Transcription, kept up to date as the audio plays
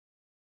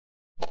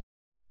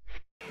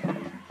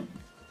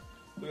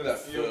Look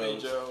at that Feel me,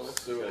 Joe.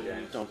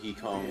 Donkey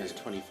Kong has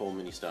 24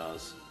 mini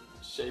stars.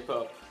 Shape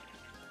up.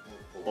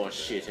 Or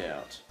shit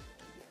out.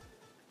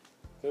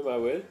 Who am I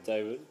with?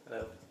 David.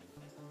 Hello.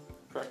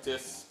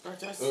 Practice.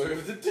 Practice. Oh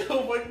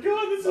my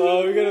god, this is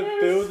We're gonna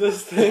build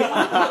this thing.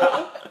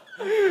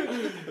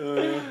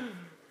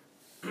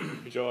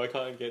 Joe, I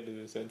can't get to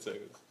the sensor.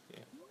 Yeah.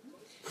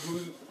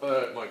 Who's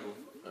Michael?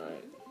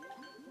 Alright.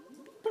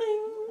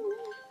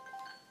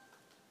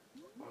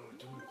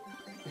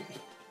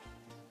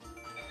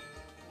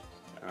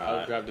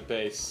 I'll grab the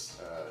base.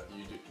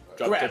 You do.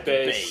 Drop Grab the the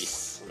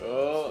base. base.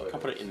 Oh.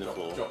 Can't put it in the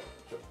floor. Drop.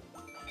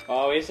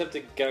 Oh, we just have to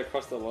get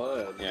across the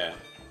line. Yeah.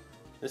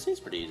 This seems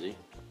pretty easy.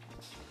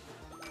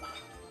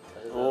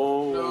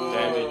 Oh. No.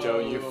 Damn it, Joe,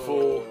 you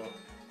fool.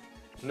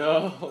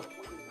 No.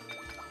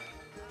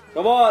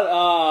 Come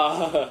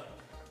on!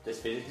 There's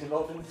physics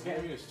involved in this Maybe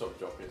game? we can stop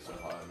dropping it so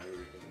high. Maybe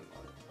we can.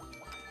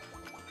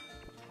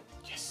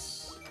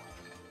 Yes.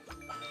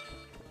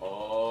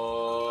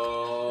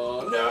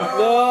 Oh no!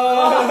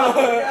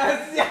 No!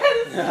 Yes,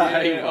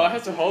 yes! Oh, I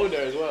had to hold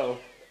there as well.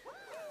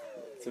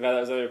 It's about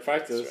that was only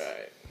practice. That's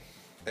right.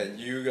 And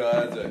you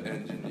guys are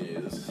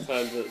engineers.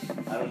 Time to.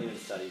 I don't even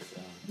study, so.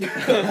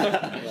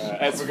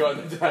 Right, I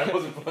forgot the time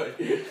wasn't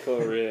playing.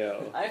 for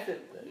real. I have to.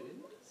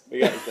 We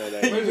got this there,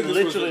 David.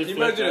 Literally Can you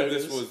imagine if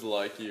this flip was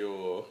like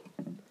your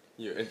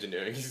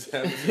engineering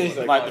exam? He's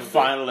Like the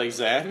final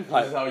exam. This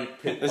Like, is how you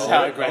pick. this is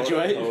how I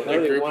graduate. A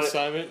Only group one-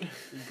 assignment.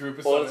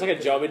 Group Well, it's like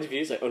a job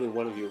interview. It's like only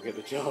one of you will get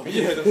the job.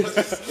 Yeah,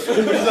 that's you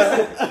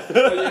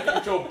have to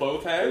control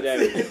both hands.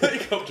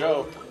 Yeah.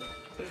 Joe.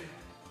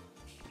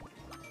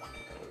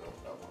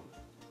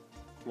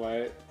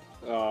 Wait.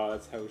 Oh,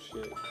 that's hell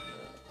shit.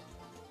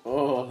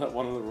 Oh, that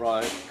one on the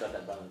right. Got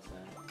that balance now.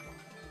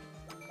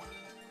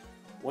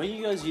 Why are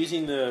you guys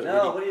using the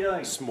No, what are you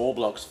doing? small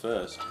blocks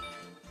first?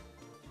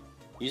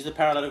 Use the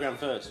parallelogram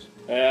first.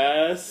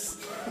 Yes.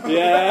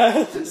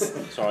 Yes.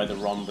 Sorry, the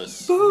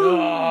rhombus.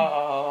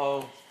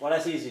 No. What I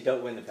see is you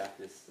don't win the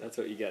practice. That's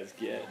what you guys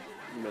get.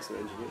 You mess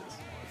with engineers.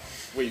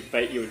 We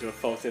bait you into a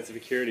false sense of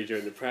security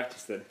during the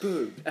practice, then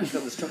boom, act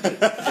on the structure.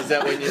 Is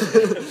that when you?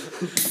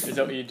 Is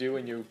that what you do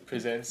when you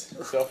present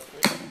stuff?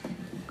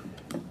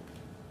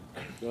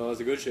 No, it's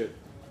a good ship.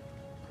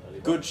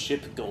 Good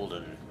ship,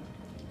 golden.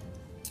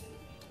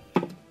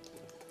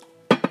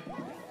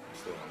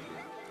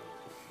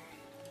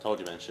 Told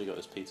you, man. Should've got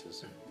those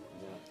pizzas.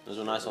 Those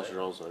were nice sausage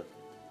rolls, though.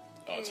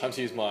 Oh, it's time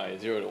to use my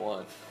 0 to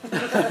 1.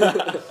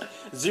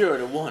 0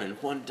 to 1 in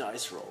one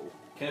dice roll.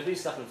 Can I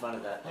please stop in front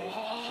of that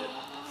ship?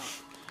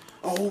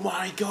 Oh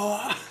my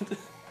god!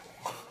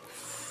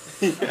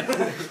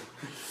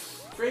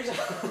 Freezer!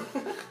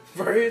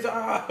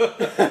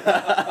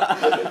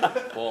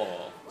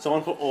 Oh.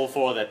 Someone put all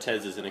 4 of their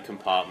Tezzers in a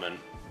compartment,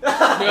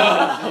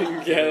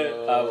 You get it.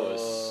 I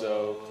was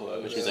so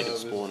close. which means I can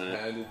spawn in it.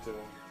 Hand it to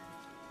him.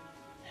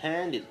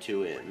 Hand it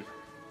to him.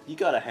 You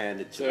gotta hand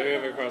it to So him.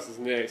 whoever crosses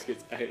next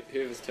gets 8.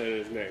 Whoever's turn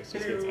is next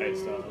just gets 8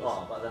 stars.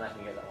 Oh, but then I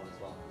can get that one as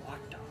well. What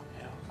the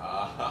hell?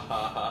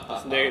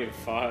 It's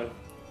 -5.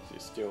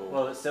 She's still.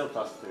 Well, it's still +3,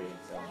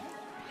 so.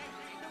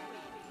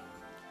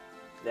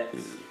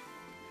 Let's.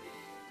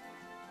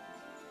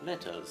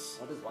 Letters.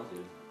 What does one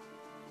do?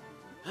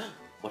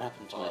 What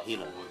happened to my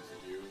healer?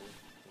 You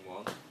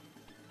want?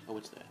 Oh,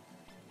 it's there.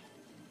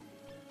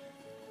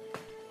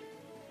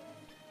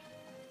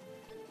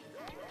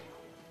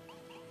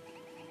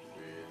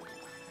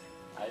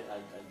 I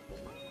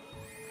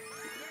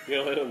You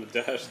gotta hit on the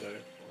dash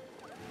though.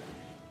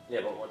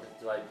 Yeah, but what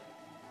do I.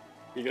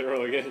 You gotta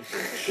roll again.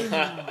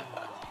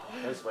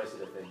 No spicy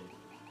the thing.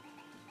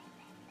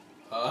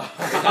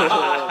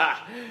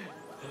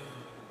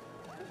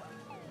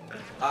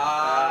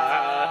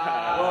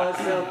 Well, it's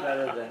still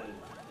better than.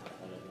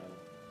 I don't know.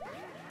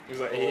 He's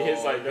like, he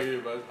hits like the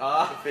finger.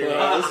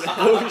 Oh, this is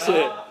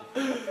bullshit.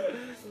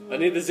 I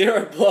need the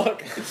 0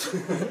 block.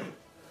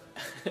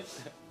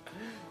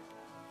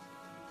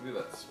 Look at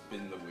that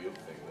spin the wheel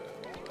thing there. I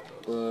wonder what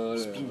that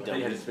does. Spin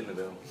You had to spin the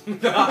wheel.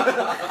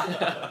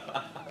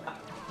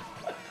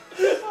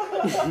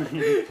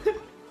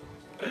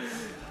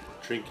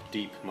 Drink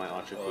deep, my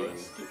archer queen.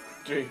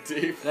 Drink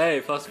deep.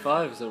 Hey,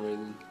 +5 for some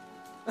reason.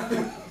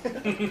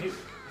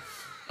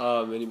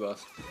 Mini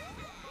boss.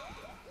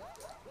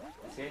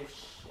 This game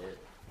shit.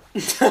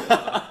 It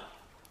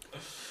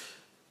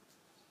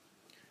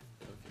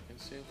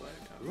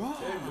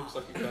looks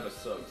like it kind of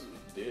sucks.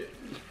 It did.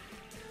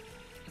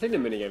 I think the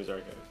mini games are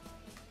okay.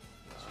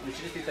 We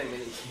should just be playing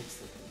mini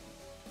games.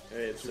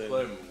 Hey, it's Should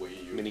play Wii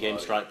U Minigame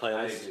Party. strike I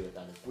playlist. agree with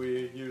that.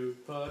 Wii U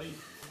Party.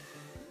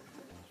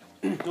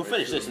 We'll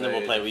finish this and then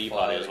we'll play Wii U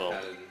Party as well.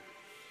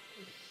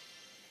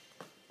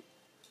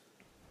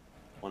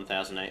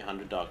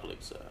 1,800 Dark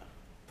Elixir.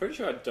 pretty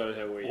sure I don't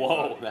have Wii U.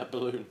 Whoa, that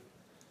balloon.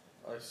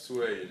 I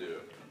swear you do.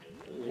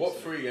 What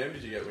free game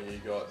did you get when you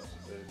got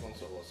the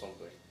console or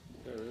something?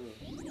 Oh, really?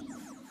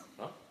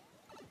 Huh?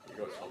 You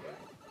got something?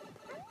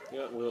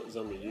 Yeah, well, it's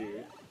on the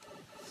U.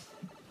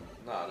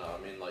 No, I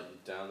mean like you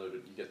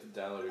get to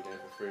download a game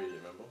for free, you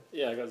remember?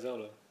 Yeah, I got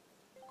Zelda.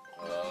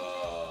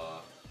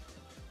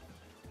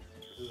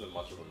 This isn't my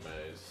much of a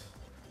maze.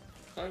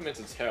 How am I meant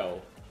to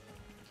tell?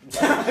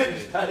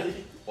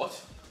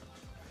 What?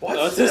 What?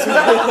 Oh, it's just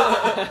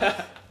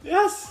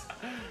yes!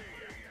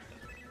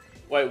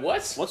 Wait,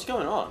 what? What's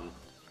going on?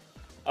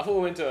 I thought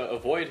we went to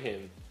avoid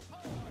him.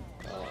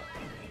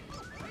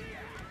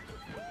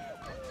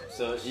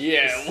 So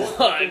Yeah, it's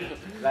one.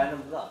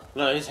 Random luck.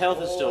 No, his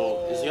health is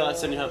still. He's got like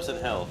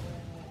 75% health.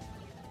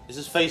 This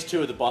is phase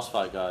 2 of the boss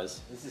fight,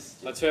 guys. This is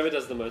That's whoever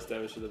does the most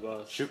damage to the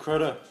boss. Shoot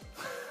Crota.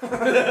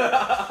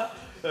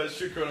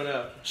 Shoot Cronin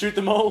out. Shoot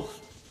them all.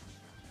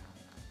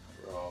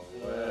 Wrong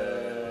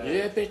way.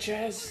 Yeah,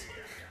 bitches.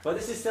 But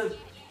this is still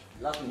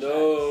luck and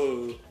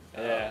No.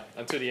 Yeah,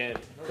 until the end.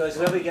 Because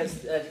whoever gets,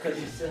 because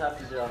you still have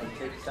to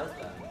take stealth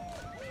down.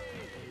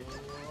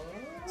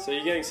 So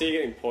you're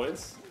getting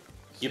points?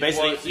 You want-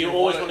 basically, you you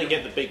always want want to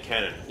it- get the big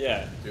cannon.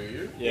 Yeah. Do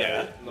you?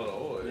 Yeah. Not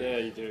always. Yeah,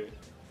 you do.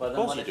 But Of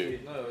then course what you if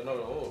do. No, not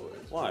always.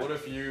 Why? What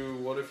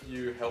if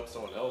you help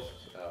someone else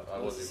out? I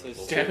wasn't even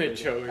That's so talking. Damn it,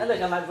 Joey. And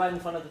look, I'm like right in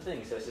front of the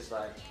thing, so it's just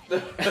like.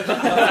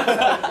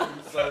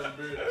 Size of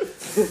boot.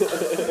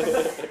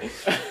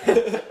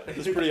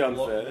 It's pretty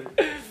unfair.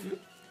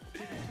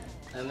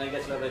 And then I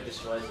guess whoever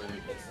destroys him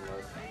gets the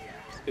most.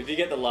 If you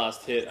get the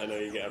last hit, I know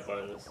you get a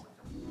bonus.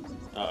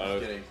 Uh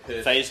Getting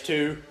pissed. Phase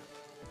 2.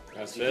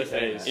 That's You first can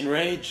say phase.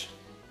 Enrage.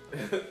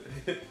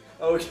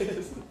 Oh,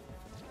 yes.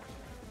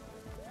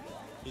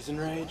 He's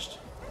enraged.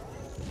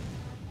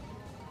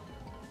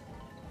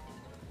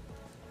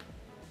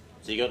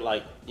 So you got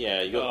like,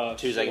 yeah, you got Oh,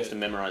 2 seconds shit. to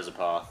memorize a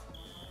path.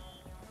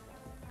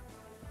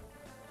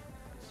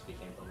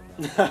 Speaking from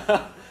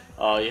that.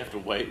 Oh, you have to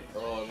wait.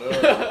 Oh no.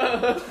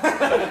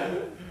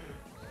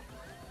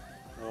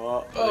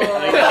 Oh.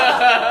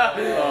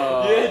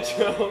 Yeah,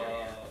 Joe.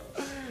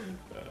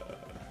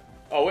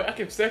 Oh wait, I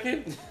came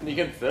second. You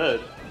get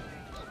 3rd.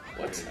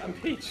 What? I'm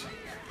Peach.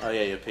 Oh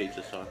yeah, you're Peach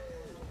this time.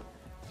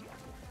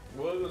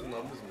 What do those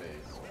numbers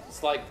mean?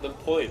 It's like the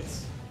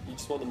points. You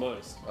just want the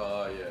most.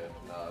 Oh yeah.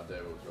 Nah,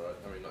 David was right.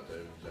 I mean, not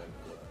David. James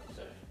was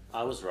right.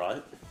 I was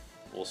right.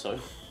 Also.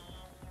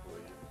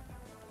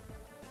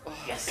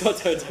 Yes! God,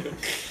 don't do it.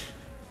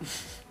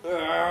 Is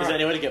there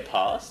any way to get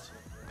past?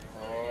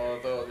 Oh, I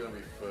thought I was gonna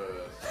be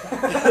first.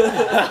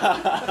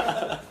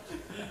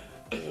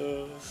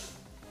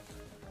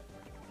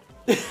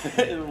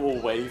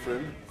 We'll wait for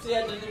him. So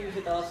yeah, didn't you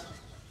hit us?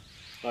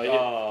 Oh, you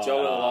get Joe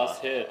with the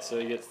last hit, so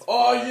he gets.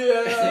 Oh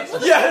yeah!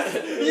 Yes!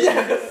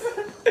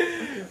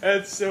 Yes!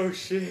 That's so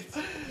shit.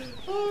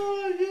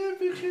 Oh yeah,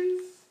 bitches!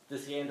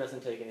 This game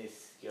doesn't take any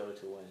skill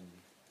to win.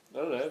 I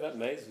don't know, that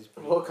maze was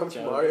pretty. Welcome to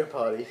challenging. Mario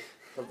Party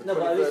of the No,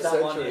 but at least 21st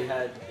that one century. you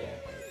had. Yeah.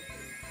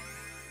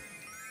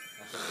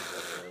 I think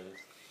it's what it is.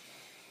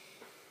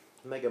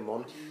 Mega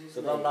Monty.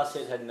 So the last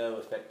hit had no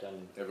effect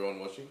on. Everyone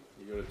watching,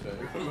 you gotta turn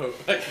your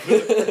remote back.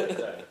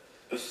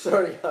 Sorry.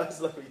 Sorry guys,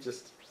 let me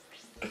just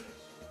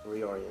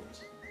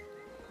reorient.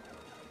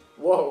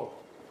 Whoa!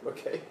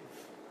 Okay.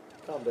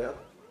 Calm down.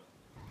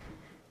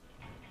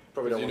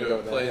 Probably don't You want to know,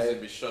 go there. planes Hey.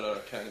 would be shot out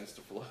of cannons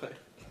to fly.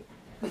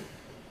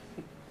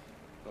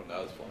 Oh,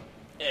 now it's fine.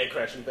 Air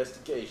crash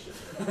investigation.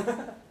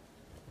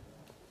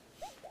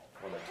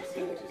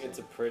 It's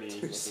a pretty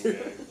looking game,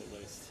 at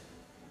least.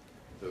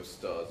 Those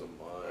stars are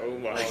mine. Oh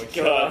my Oh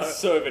god. god,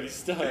 so many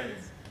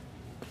stars.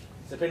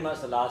 So pretty much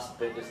the last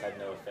bit just had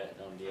no effect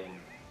on the end.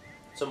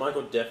 So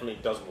Michael definitely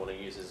doesn't want to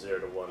use his 0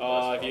 to 1.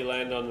 Oh, if you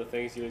land on the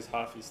things, you lose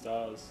half your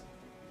stars.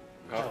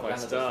 Half my One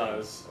of the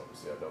stars.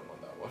 Obviously, I don't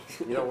want that one.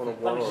 You don't want to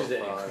How one much or is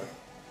it? a 5.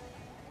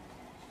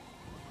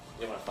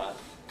 You want to fight?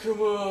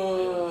 Come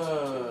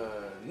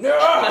on! No!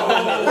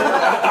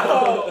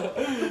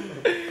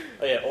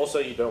 Oh yeah, also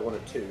you don't want a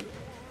 2.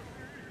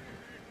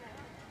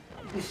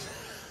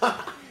 I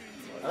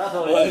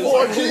thought it was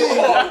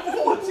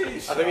 14!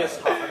 I think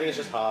it's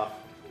just half.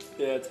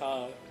 Yeah, it's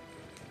hard.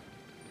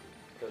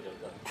 Go.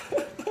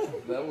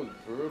 That was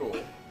brutal.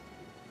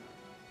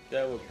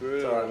 That was It's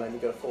brutal. alright man, you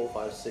got a 4,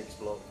 5, 6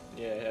 block.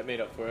 Yeah, I made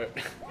up for it.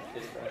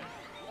 It's right.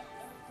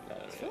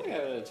 I feel like I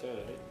had a turn,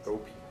 eh? Go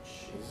Peach.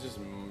 This is just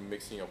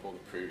mixing up all the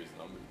previous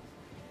numbers.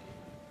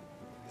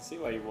 I see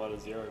why you want a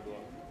 0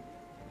 block.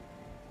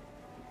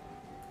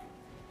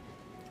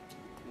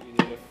 You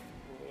need a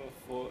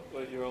 4.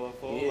 What if you roll a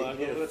 4? You Like,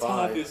 need a that's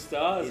 5. half your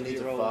stars You if need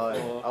you a roll 5. a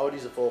 4. I would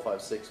use a 4,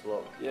 5, 6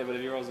 block. Yeah, but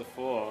if he rolls a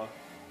 4,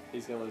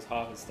 he's gonna lose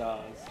half his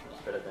stars.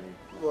 It's better than.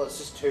 Well, it's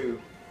just 2.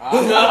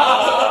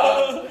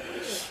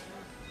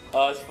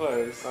 Oh, I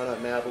suppose. I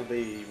don't know, now it'll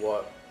be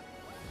what?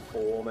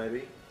 4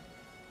 maybe?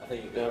 I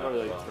think you Yeah, could.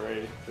 probably like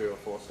 3. 3 or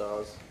 4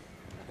 stars.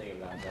 I think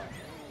it rounds out.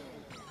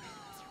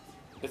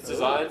 It's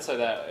designed so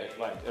that it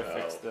like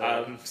affects the.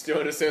 I'm still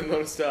in the same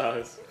amount of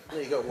stars. Yeah,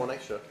 you got 1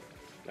 extra.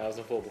 That was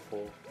a 4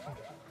 before.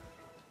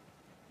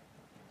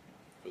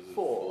 Was it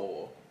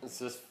 4. It's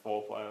just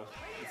 4 player.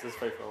 It's just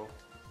free for all.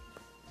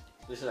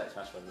 This is like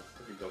Smash Brothers.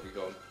 Donkey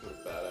Kong, what a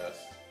badass.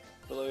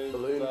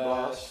 Balloon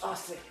blast. Oh,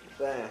 sick.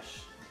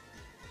 Bash.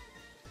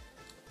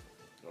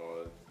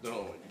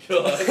 Oh my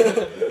god.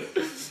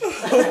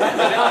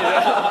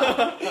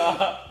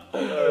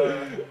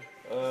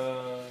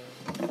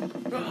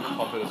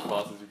 Pump it as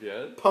fast as you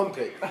can. Pump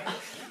it.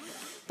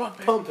 Pump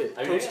it. Pump it. Are you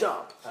Don't doing it?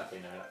 stop. Okay,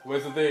 no.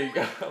 Where's the thing?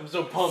 I'm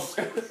so pumped.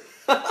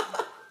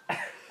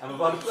 I'm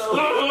about to We're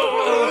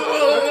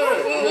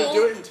gonna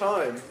do it in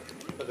time,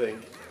 I think.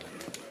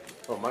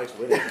 Oh, Mike's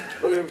winning.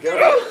 Look at him go.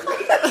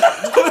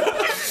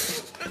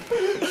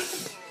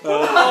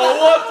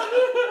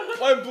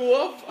 I blew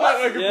up.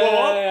 I could blow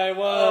up. Yeah, I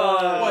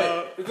won.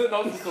 Wait, is it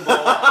not just a blow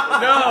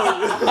up?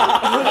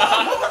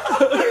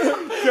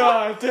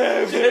 God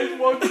damn. James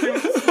won't do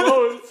it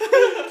slow.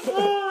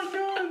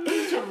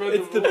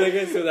 It's the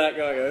biggest of that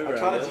going over. I'm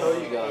trying to tell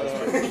you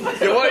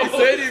guys. Yeah, what are you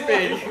saying to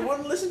me? You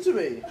wouldn't listen to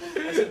me.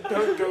 I said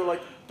don't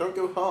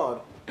go hard.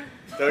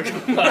 Don't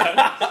come back.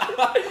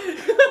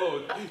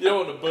 Oh, you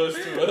don't want to burst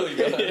too early,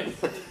 guys.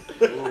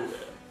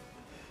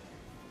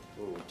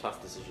 Ooh,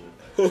 tough decision.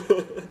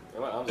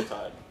 My arms are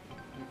tired.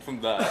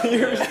 From that.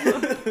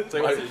 It's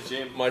like it's a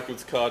gym.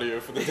 Michael's cardio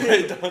for the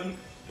day done.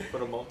 Put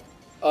them on.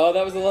 Oh,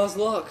 that was the last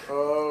lock.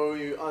 Oh,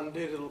 you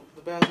undid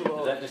the battle.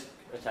 Does that just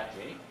attack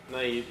me? No,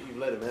 you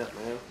let him out,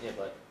 man. Yeah,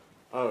 but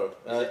Oh,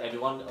 is it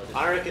everyone or just...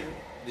 I reckon.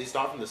 Did he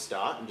start from the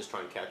start and just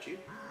try and catch you?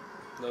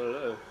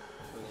 No.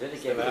 Is it a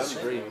game Never of happened.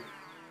 screen?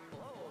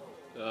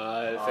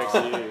 It affects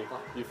you.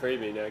 You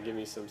freed me, now give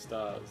me some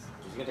stars.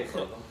 He's gonna take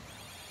all of them.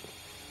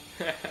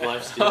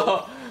 Life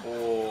steal.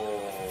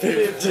 Oh.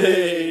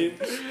 15!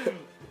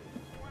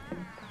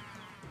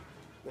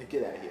 Like,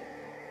 get out of here.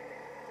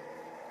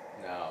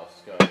 Now,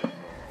 let's go.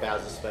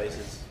 Bowser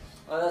spaces.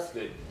 Oh, that's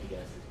good, I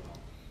guess.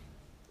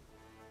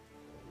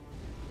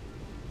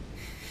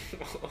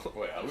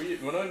 Wait, are we?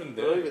 We're not even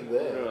They're there. not even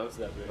there. No, that's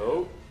that big.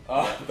 Oh,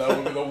 That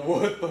would be the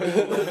worst.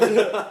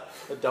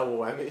 a double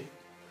whammy.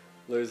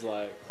 Lose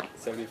like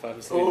 75%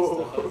 of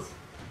Oh. stars.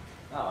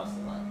 No, it's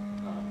still not.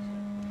 No.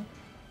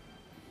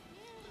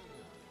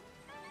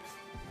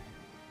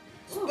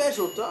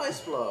 Special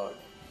dice block.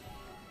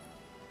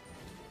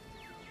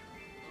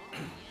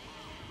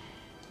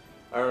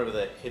 I remember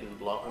the hidden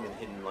block.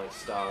 Hidden like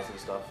stars and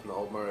stuff from the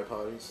old Mario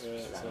parties. Yeah,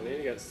 so I need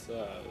to get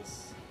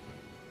stars.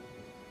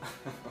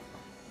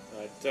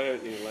 I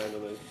don't need to land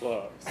on those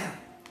blocks. I'm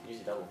Use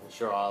your double.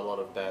 Sure are a lot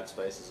of bad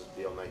spaces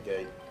beyond that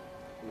gate.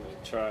 gonna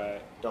try.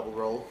 Double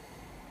roll.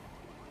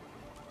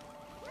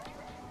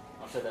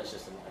 I'm sure that's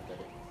just an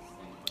athletic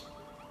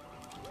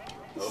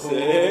thing.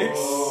 6.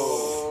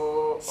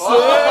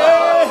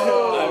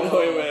 Oh. I'm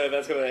knowing where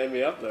that's gonna end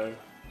me up though.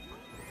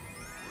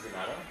 Does it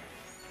matter?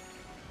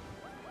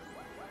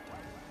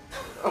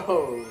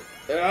 Oh.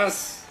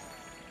 Yes!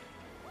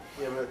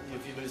 Yeah, but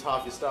if you lose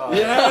half your stars.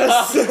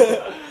 Yes!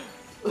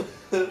 Oh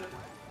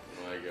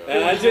my god.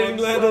 And I didn't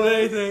land on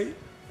anything.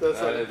 That's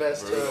That like the is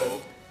best brutal.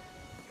 turn.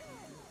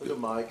 Look at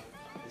Mike.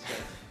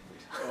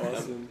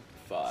 Awesome.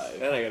 5.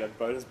 And I get a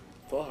bonus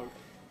block.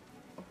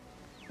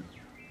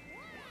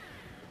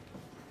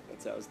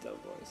 That's how it's done,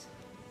 boys.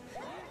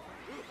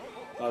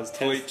 I was 10.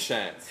 Complete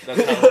chance.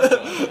 That's how it's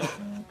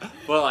done.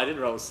 Well, I did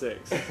roll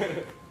 6.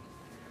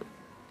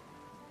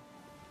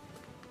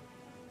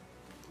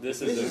 This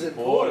This is is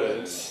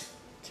important.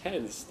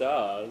 10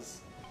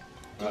 stars.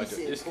 This is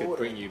This could important.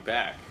 bring you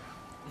back.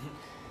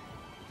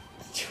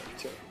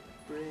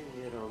 Bring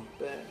it on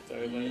back. Yeah.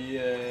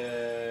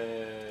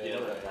 You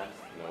know what that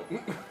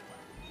Nope.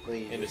 I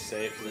think he In the just,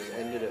 safe. just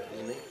ended it,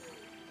 didn't he?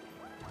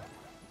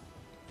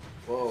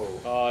 Whoa.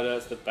 Oh, no,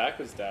 it's the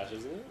backwards dash,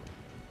 isn't it?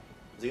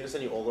 Is he going to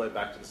send you all the way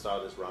back to the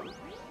start of this run?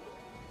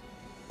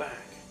 Back.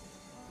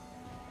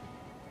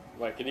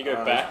 Wait, can you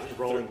go back? he's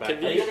rolling back. Can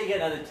Are you you? gonna get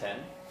another 10?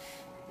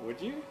 Would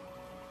you?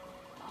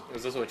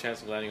 There's also a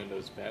chance of landing on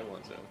those bad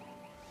ones,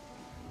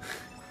 though.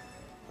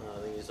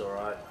 I think he's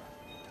alright.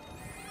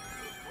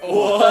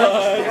 What?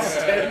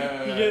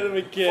 Yeah. You get him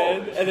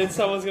again, and then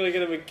someone's gonna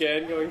get him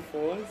again going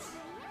forwards?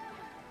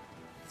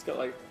 It's got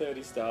like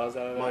 30 stars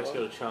out of that Mike's one.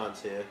 got a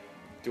chance here.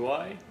 Do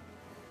I?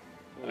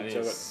 I I've need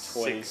got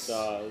 20 6.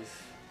 stars.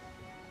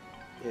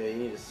 Yeah, you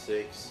need a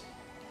 6.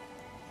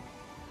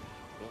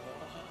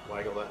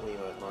 Waggle that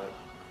Lino at Mike.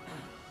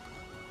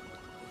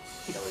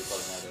 That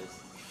what matters.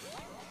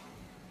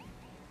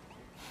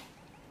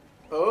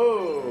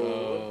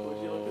 Oh!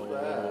 Would you look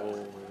at that?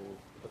 Oh.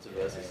 What's a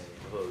versus?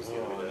 I thought it was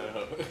going to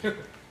be there.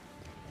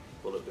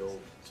 Bullet bill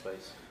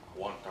space.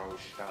 1,000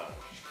 stars.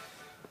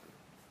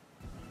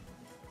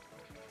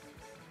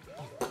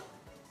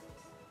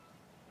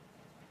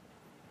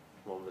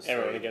 One versus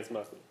Everyone 3. against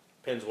Muffin.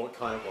 Depends what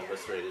kind of 1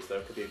 versus 3 it is, though.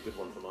 It could be a good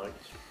one for Mike.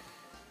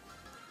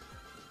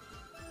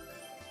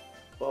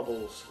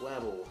 Bubble,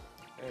 squabble.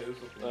 Hey, this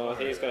looking Oh, I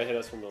think he's alright. gonna hit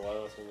us from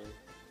below or something.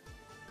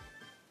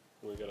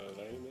 We got a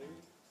lane maybe?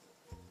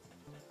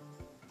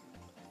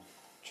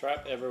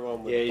 Trap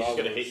everyone with Yeah, he's just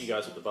bubbles. going to hit you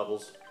guys with the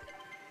bubbles.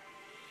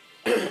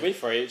 Can we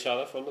free each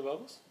other from the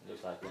bubbles?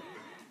 Looks like it.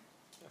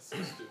 That's so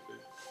stupid.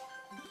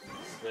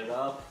 Split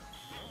up.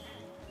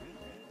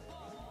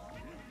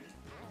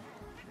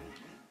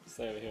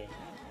 Stay over here.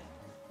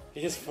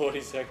 He has 40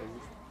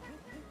 seconds.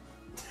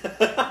 Those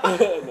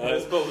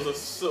Nice. bubbles are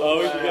so Oh,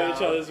 we can go loud.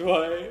 each other's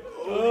way.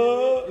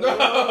 Oh,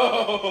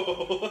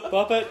 No!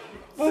 Pop it!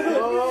 Pop it!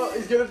 Oh,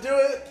 he's going to do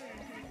it!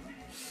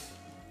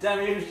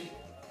 Damage!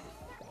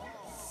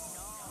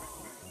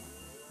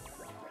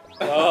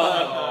 Oh,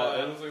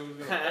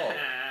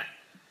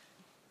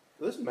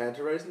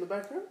 manta rays in the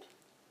background?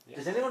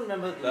 Does anyone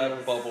remember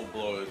That bubble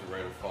blower's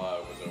rate of fire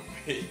was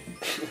OP.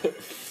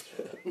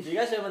 Do you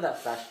guys remember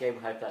that Flash game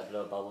hype that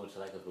blow a bubble into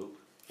like a hoop?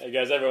 Hey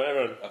guys,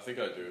 everyone. I think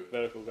I do.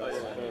 Vertical guys.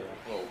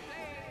 Oh,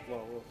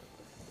 Whoa.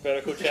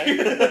 Vertical check.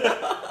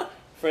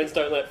 Friends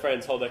don't let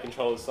friends hold their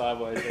controllers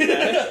sideways.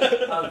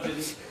 Okay?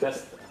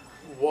 That's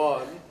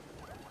One.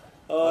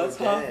 Oh, it's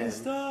half damn. the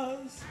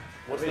stars.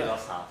 what's the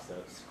last half, so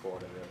it's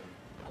quarter really.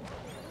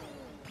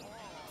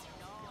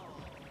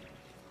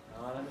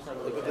 Let me just have a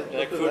look Look at at it. Yeah,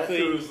 Look at quickly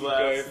that. you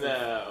go from-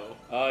 now?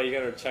 Oh, you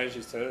gotta change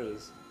whose turn it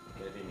is.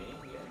 Could it be me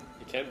again?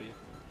 You can be.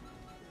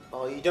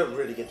 Oh, you don't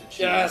really get to choose.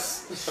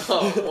 Yes!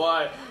 Oh,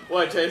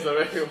 why change the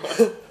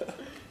everyone?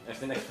 That's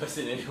the next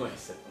person anyway,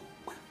 so.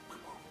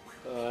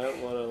 Oh, I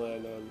don't want to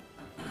land on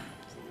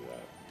something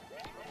like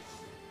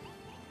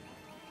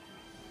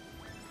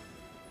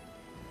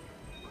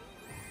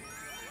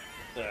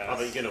that. Oh,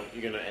 but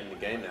you're gonna end the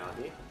game now,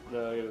 aren't you?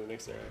 No, I go to the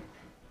next area.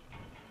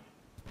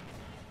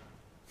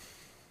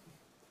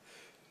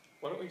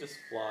 Why don't we just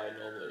fly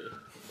normally?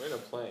 We're in a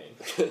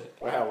plane.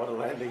 Wow, what a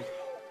landing.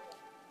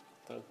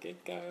 Donkey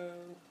Kong.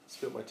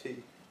 Spilt my tea.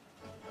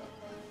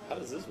 How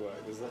does this work?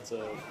 Is that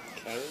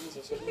cannons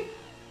or something?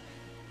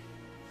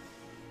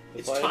 The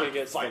It's player time who to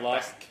gets the fight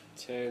last back.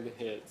 10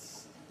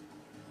 hits.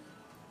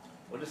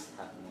 What is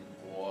happening?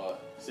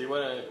 what? So you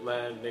want to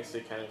land next to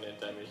a cannon and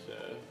damage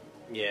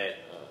Yeah,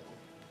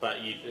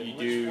 but you Which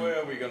do. way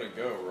are we gonna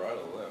go, right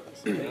or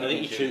left? I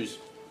think you choose.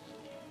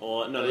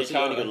 Or no, You this is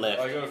only go can't-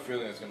 left. I got a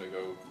feeling it's gonna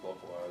go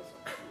clockwise.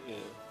 Yeah.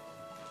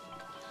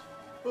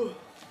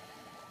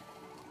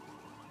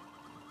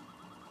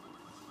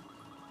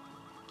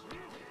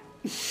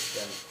 Then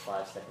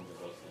 5 seconds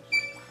of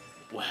wastage.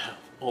 Wow,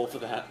 all for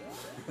that.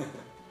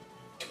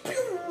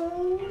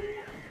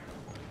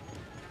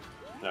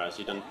 Alright, so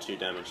you've done 2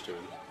 damage to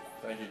him.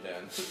 Thank you,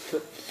 Dan.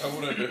 I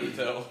wouldn't be able to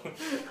tell.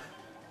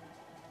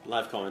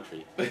 Live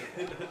commentary. So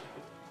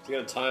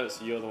you gotta time it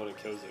so you're the one who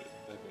kills it.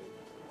 I think.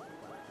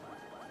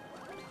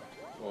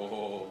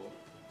 Oh.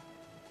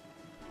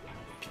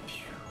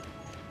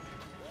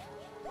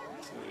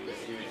 Does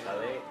he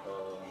retaliate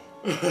or?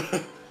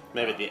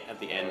 Maybe at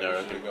the end, I I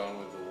should reckon. have gone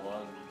with the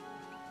one.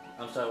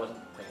 I'm sorry, I wasn't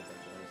paying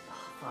attention.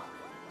 Oh, fuck.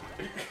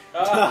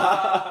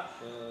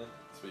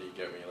 That's what you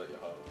get when you let your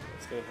heart.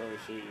 It's gonna probably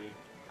shoot you.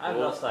 I've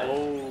lost like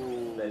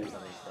Oh, maybe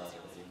something stars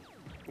already.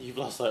 you've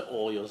lost like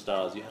all your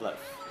stars. You had like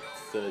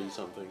 30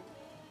 something.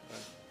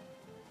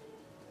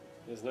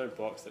 There's no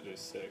box that do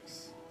 6. You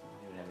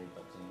don't have any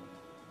bucks in.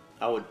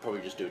 I would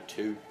probably just do 2.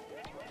 Oh,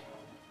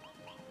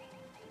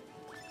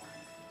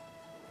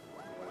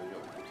 you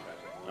got the good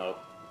catch. Oh,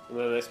 And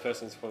then the next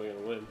person's probably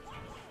gonna win.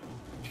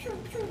 This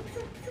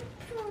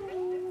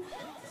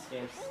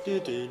game's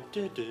Thank you,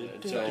 James.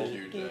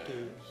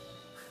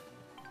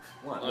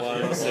 what?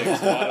 1 or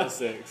 6, 1 or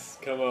 6.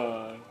 Come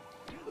on.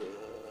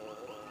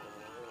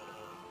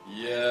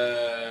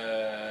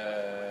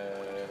 Yeah.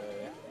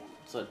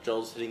 so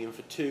Joel's hitting him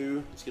for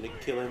 2. It's gonna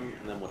kill him,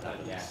 and then what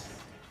happens? Yes.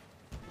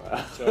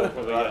 Wow. So I'll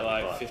probably get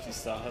like Right. 50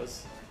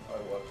 stars. I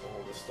watch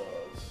all the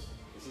stars.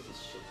 This is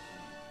just shit.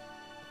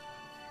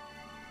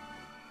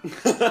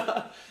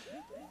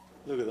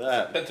 Look at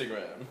that.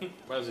 Pentagram.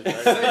 Why was it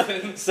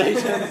dragon?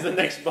 Satan's the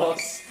next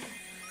boss.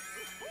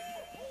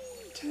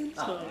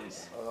 Ah,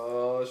 nice.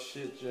 Oh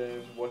shit,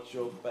 James. Watch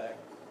your back.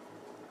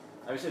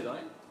 Are we still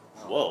going?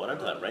 Whoa, what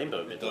happened to that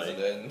rainbow It doesn't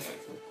midway? end.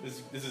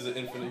 This is an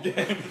infinite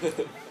game.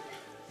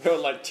 Got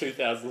like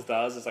 2,000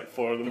 stars, it's like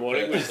 4 in the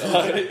morning, which is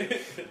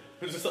like...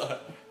 Which is like...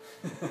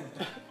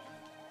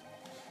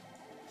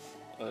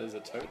 Oh, there's a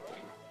toad thing.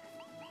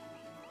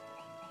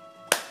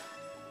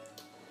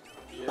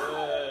 Yeah.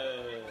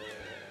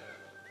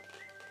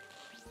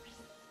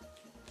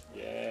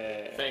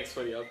 Yeah. Thanks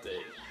for the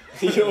update.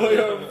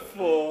 You're on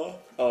 4.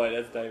 Oh wait,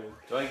 that's Damon.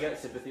 Do I get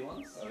sympathy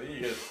ones? I think you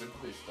get a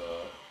sympathy star.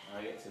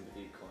 I get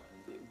sympathy coin.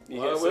 You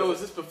Where get, was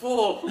this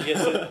before?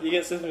 you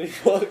get Symphony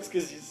Box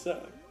because you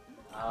suck.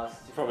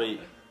 Probably,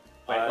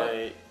 Wait,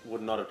 I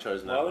would not have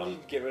chosen Why that would one. you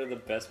get rid of the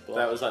best block?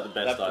 That was like the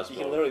best dice You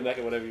can block. literally make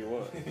it whatever you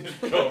want.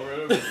 Got rid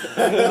of it.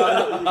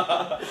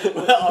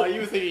 Oh, you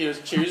were thinking you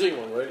was choosing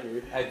one, weren't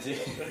you? I did.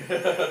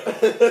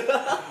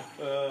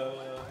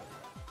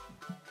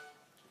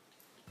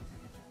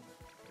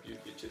 You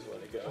bitches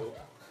want to go.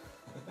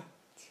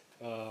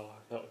 Oh,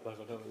 no.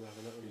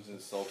 He's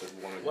insulted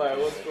one of you. Why,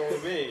 what's wrong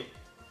with me?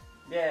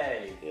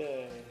 Yay.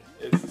 Yeah.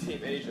 It's Team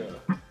Asia.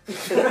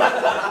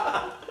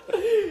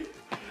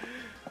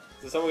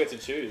 So someone gets to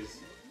choose.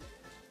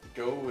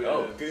 Go with...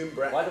 Oh, Goon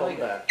Brat Why do I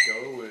Combat.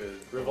 Go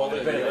with...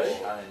 Revolving Go Blade.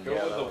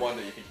 with the one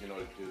that you think you know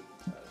how to do.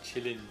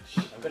 Challenge.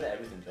 I'm good at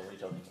everything, Joe. What are you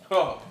talking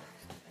about?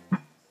 Oh.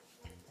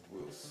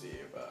 We'll see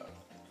about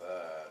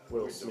that.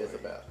 Will We're Smith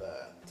doing- about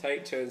that.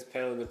 Take turns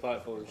pounding the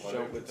platform and Why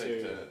jump don't we with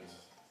take 2. turns?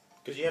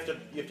 Because you have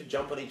to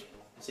jump on each.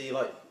 See,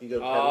 like you got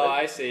to Oh, pedal it.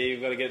 I see.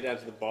 You've got to get it down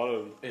to the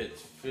bottom.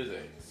 It's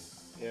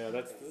physics. Yeah,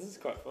 this is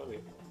quite funny.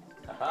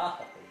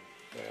 Haha.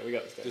 Yeah, we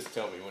got this guy. Just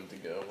tell me when to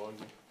go, won't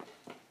you?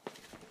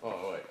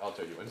 Oh, wait, I'll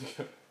tell you when to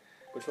go.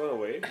 Which one are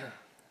we?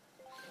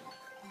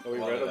 Are we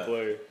One red of or that.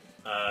 blue?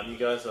 You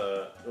guys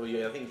are. Well,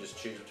 yeah, I think you just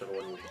choose whichever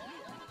one you.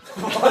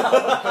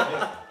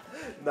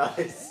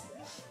 Nice.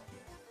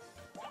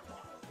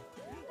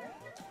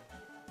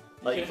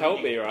 You can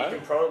help me, You right?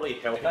 can probably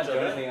help I each can't do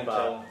other, anything but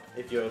until.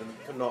 if you're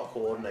not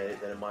coordinated,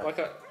 then it might. Why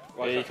can't,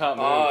 Yeah, you can't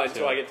move. Oh, until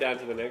till- I get down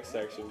to the next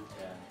section.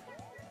 Yeah.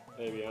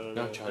 Maybe, I don't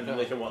No, know. John. And then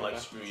they can want like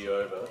screw you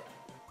over.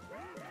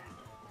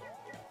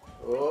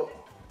 Oh, oh.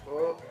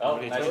 Oh,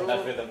 What are you nice, doing?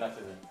 nice rhythm, nice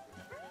rhythm.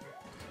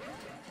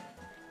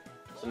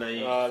 So now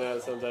you. Oh, no,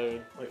 it's not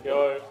David. Wait,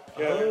 Go,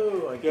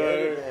 go, Oh, I get go,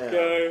 it now.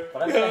 go,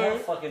 But I'm gonna have go,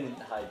 fucking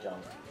high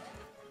jump.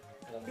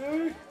 go.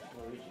 Luigi.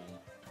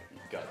 You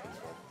got this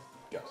one.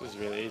 This is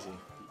really easy.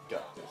 You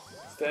got this.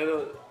 Stand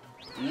on.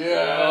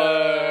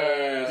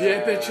 Yeah.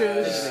 Yeah, bitches.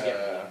 This is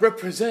again.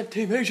 Represent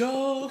Team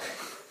Asia.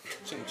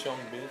 Ching chong,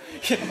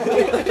 bitch.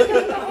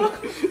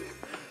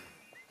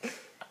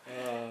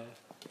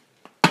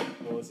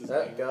 What was his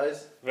That, name?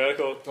 guys.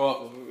 Vertical.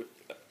 Oh,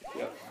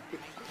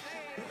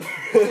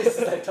 This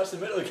is like touch the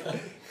middle again.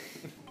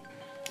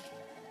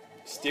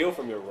 Steal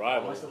from your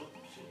rival. What's the-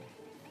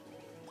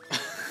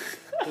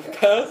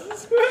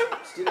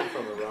 Stealing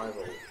from a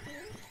rival.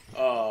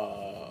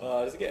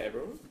 Does it get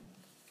everyone?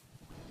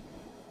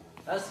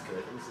 That's good.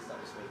 At least it's not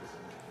just me.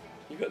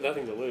 You've got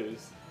nothing to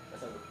lose.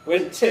 That's not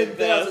Win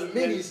 10,000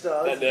 mini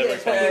stars. That never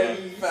Yes, comes up.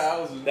 please.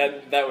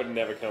 10,000. That would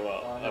never come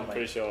up. Oh, no, I'm mate.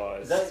 pretty sure.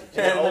 Is that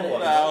In the old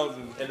ones,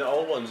 10,000. in the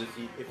old ones, if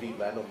you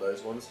land on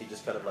those ones, he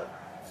just kind of like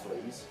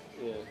flees.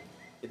 Yeah.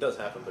 It does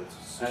happen, but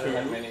it's I don't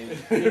have many.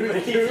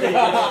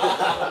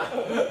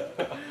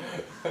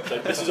 So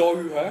this is all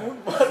you have?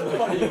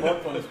 What do you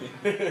want from me?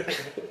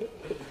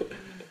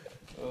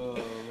 Oh,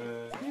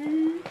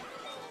 man.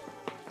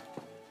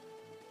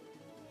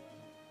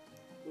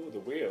 Ooh, the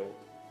wheel.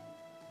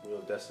 Wheel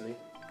of Destiny.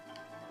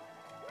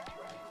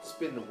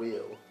 Spin the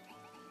wheel.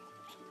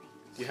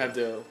 You have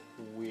the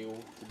wheel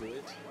to do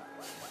it.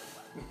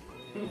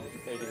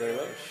 Thank you very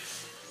much.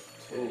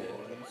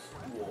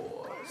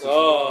 Wars.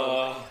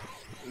 Oh,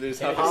 Lose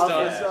Can half you a Half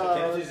star. a just- star.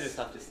 can you just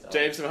have to start?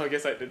 James somehow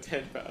gets like the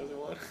 10,000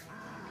 one.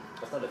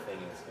 That's not a thing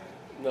in this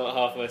game. not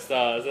half my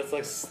stars. That's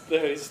like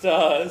 30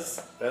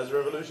 stars. There's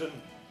Revolution.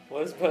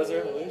 What is Buzz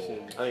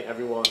Revolution? I think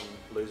everyone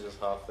loses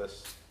half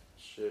this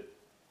shit.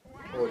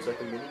 Or it's like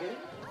a minigame?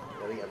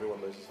 I think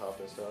everyone loses half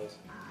their stars.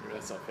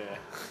 That's not fair.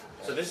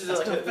 So this is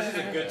like this is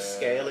a good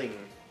scaling.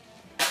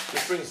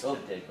 This brings Oh,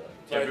 dig, bro.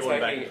 everyone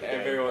back taking into the game.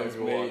 everyone's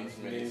Everyone's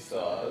mini mini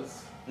stars.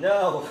 stars.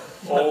 No!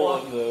 All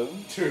of them.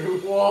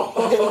 Whoa!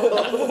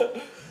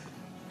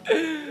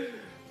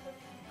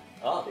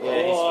 Oh, Yeah,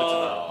 he switched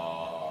it up.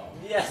 Oh.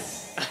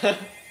 yes!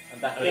 I'm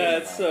back in.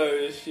 That's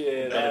so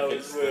shit. I was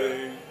Benefits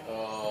winning.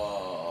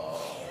 Oh,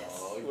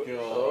 God.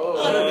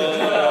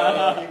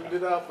 Oh, evened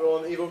it up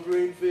on Evil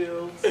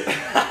Greenfields.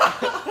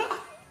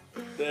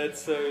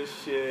 That's so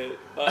shit.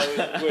 I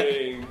was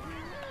winning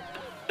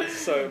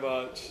so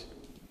much.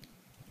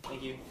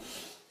 Thank you.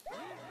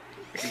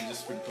 You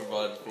just been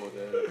provided for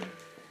there.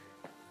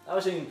 I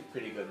was doing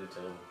pretty good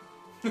until.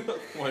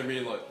 What I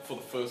mean, like, for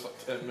the first,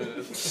 like, 10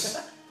 minutes.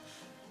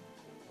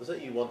 Was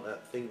that you want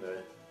that thing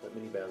though? That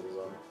Mini Bowser's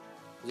on.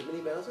 Is it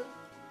Mini Bowser?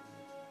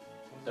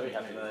 So we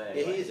have to know that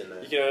Yeah, anyway. he is in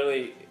there. You can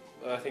only,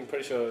 I think,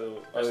 pretty sure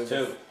only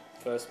the two.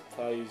 first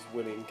parties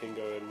winning can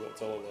go in.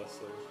 It's all of us.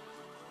 So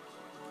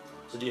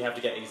So do you have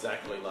to get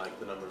exactly like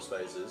the number of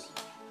spaces?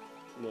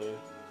 no.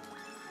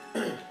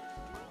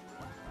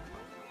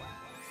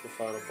 It's the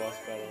final boss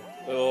battle.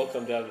 It'll all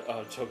come down.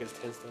 Oh, Joe gets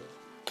 10 stars.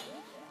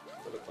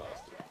 What a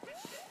bastard.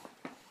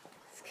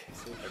 This game's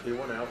so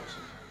Everyone out.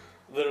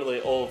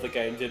 literally all of the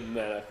game didn't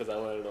matter because I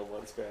landed on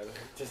one square.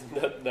 Just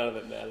none of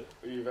it mattered.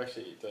 You've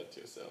actually done it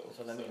to yourself.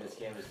 So that means this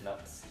game is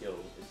not skill,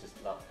 it's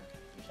just luck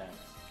and chance.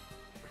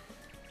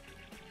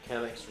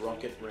 Calyx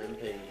Rocket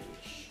Rampage.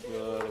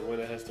 The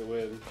winner has to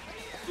win.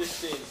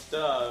 15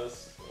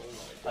 stars. Oh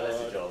my Unless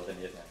God. it's Joel, then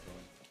he doesn't have to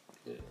win.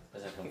 Yeah.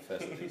 Doesn't have to win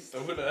first at least.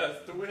 The winner has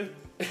to win.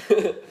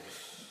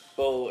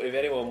 Well, if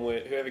anyone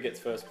win, whoever gets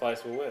first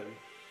place will win.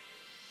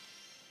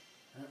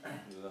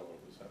 Is that what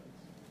was happening?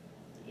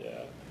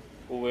 Yeah.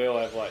 Well, we all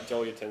have like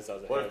Joel, you're 10 stars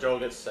ahead. What if Joel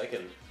gets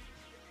second?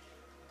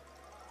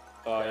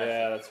 Oh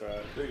yeah, that's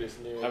right. Look at this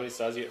new How many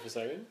stars you get for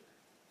second?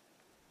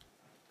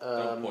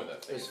 Don't point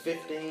that It was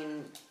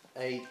 15,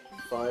 8,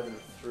 5, and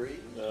 3.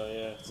 Oh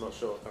yeah. I'm not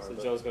sure. I can't So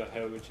remember. Joel's got a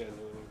hell of a chance of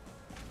winning.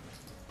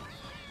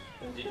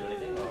 Did you do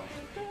anything? Or?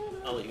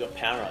 Oh, you got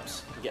power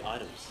ups. You get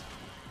items.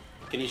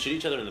 Can you shoot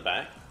each other in the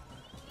back?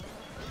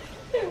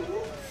 Oh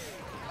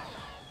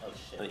I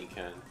shit. think you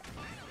can.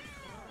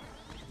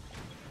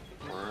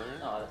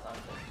 No, that's not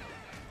good.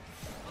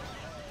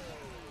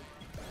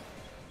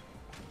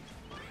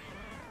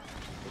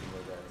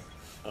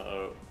 Uh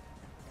oh.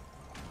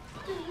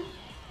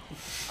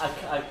 I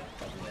can't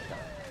do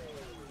that.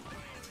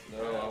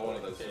 No, I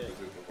wanted that super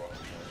duper box.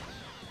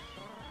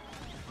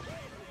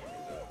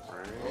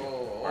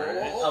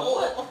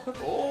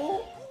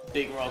 Oh,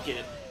 Big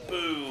rocket.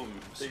 Boom.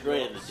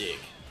 Straight in the dick.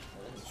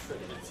 that's straight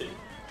in the teeth.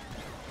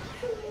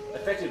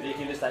 Effectively, you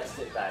can just like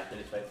sit back and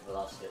just wait for the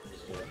last hit.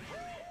 Just do it.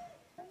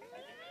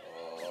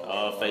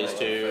 Oh, phase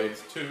 2.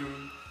 Phase 2.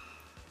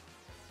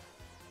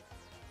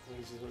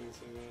 He's just looking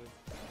so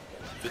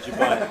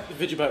bad.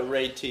 Vidyabyte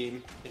raid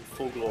team in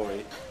full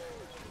glory.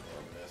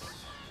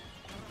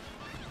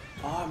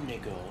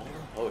 Omnigol.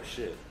 Oh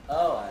shit.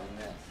 Oh, I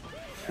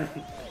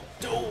missed.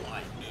 Don't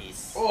I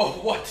miss? Oh,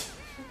 what?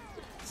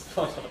 It's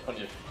not on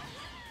you.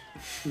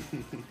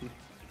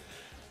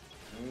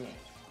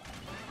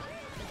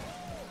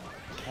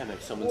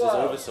 Kamek summons his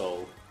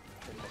oversoul.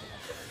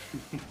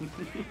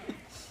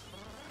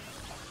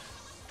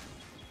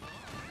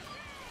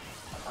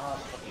 Ah,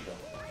 fuck you, go.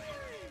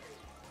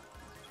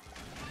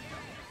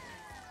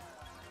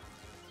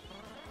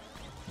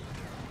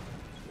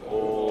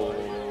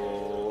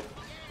 Oh.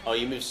 Oh,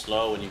 you move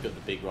slow when you've got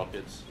the big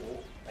rockets.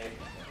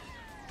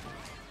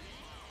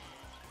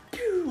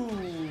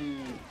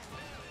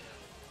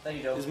 There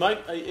you go. Is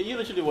Mike? Are you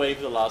literally waiting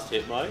for the last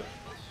hit, Mike?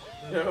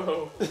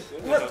 No.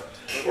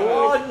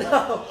 Oh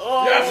no!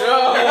 Oh Yes!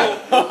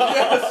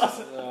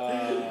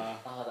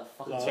 Ah, that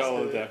fucking Joel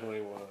will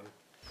definitely won.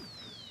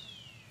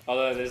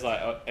 Although there's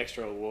like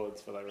extra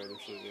awards for like random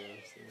shit.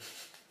 Yeah,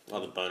 so. Oh,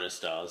 the bonus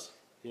stars.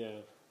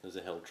 Yeah. There's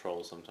a hell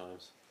troll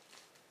sometimes.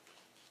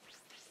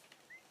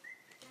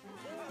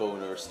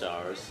 Boner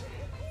stars.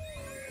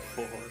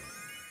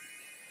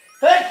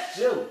 Hey,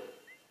 Jill!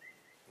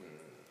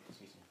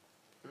 Excuse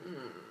me.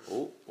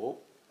 Oh, oh.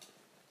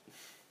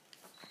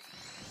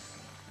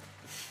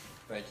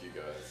 Thank you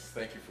guys.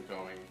 Thank you for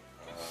coming.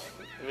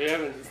 We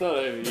haven't. It's not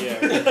over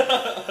yet.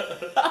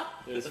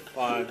 There's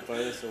 5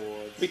 bonus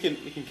awards. We can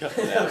cut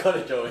that I've out. got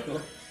it going.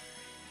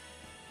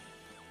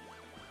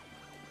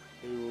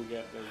 Who will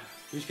get them?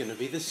 Who's gonna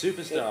be the The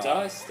superstar?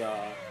 Dice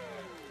Star.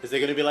 Is there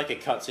gonna be like a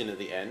cutscene at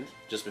the end,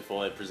 just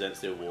before it presents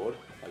the award,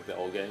 like the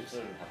old games? We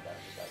don't have that.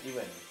 Just like, you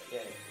win.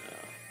 Yay.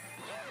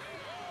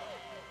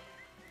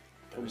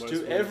 It was Most to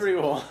wins.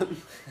 everyone.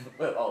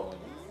 Well, oh,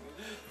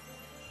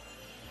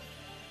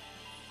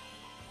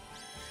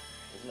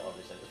 isn't it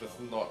obvious? If it's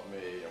not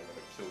me, I'm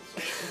gonna kill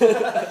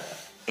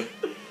someone.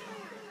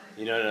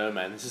 You don't know,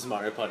 man. This is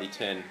Mario Party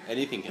 10.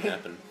 Anything can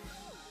happen.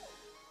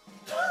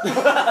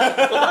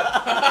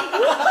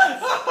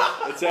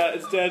 It's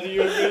down to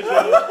you and me,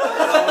 Joel.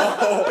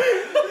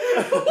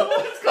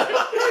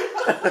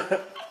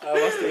 I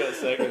must have got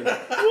second.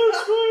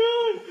 What's going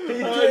on? He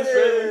did it!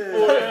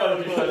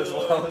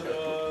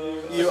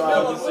 You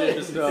are the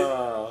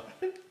superstar.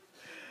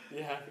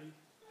 You happy?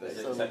 Thank Is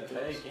you. it second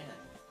again?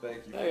 Thank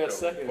you. I for got coming.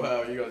 second.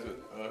 Wow, you guys were.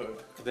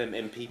 For them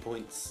MP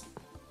points.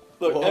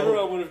 Look, Whoa.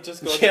 everyone would have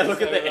just gone Yeah, to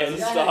look at the same end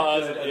as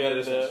stars at the end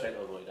Just there. straight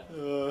all the way down.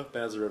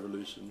 Bowser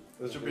Revolution.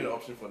 There should be an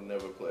option for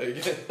never play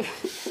again.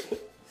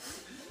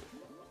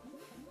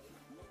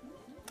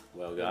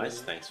 Well,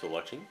 guys, thanks for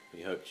watching.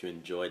 We hope you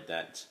enjoyed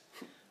that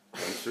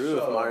run through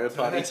Shut of Mario up.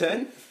 Party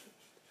 10.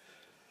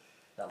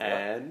 That worked.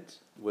 And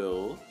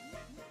we'll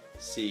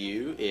see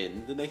you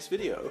in the next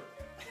video.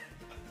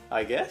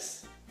 I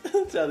guess?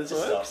 That's how this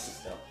Just stop. works.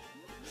 Just stop.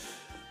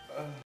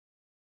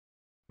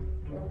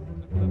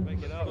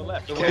 Make it up. The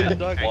left. One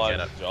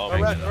jump.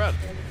 Around.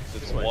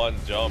 Just one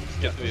jump. Just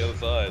get to the other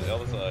side. The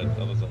other side.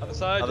 Other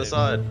side. Other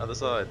side. James. Other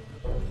side.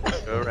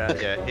 Go around.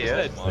 Yeah,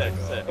 here.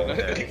 Set.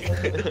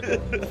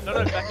 No,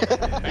 back.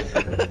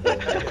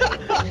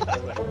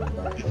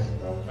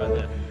 Right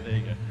there. There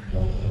you go.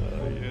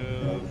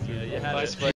 Yeah, you had Nice it. play.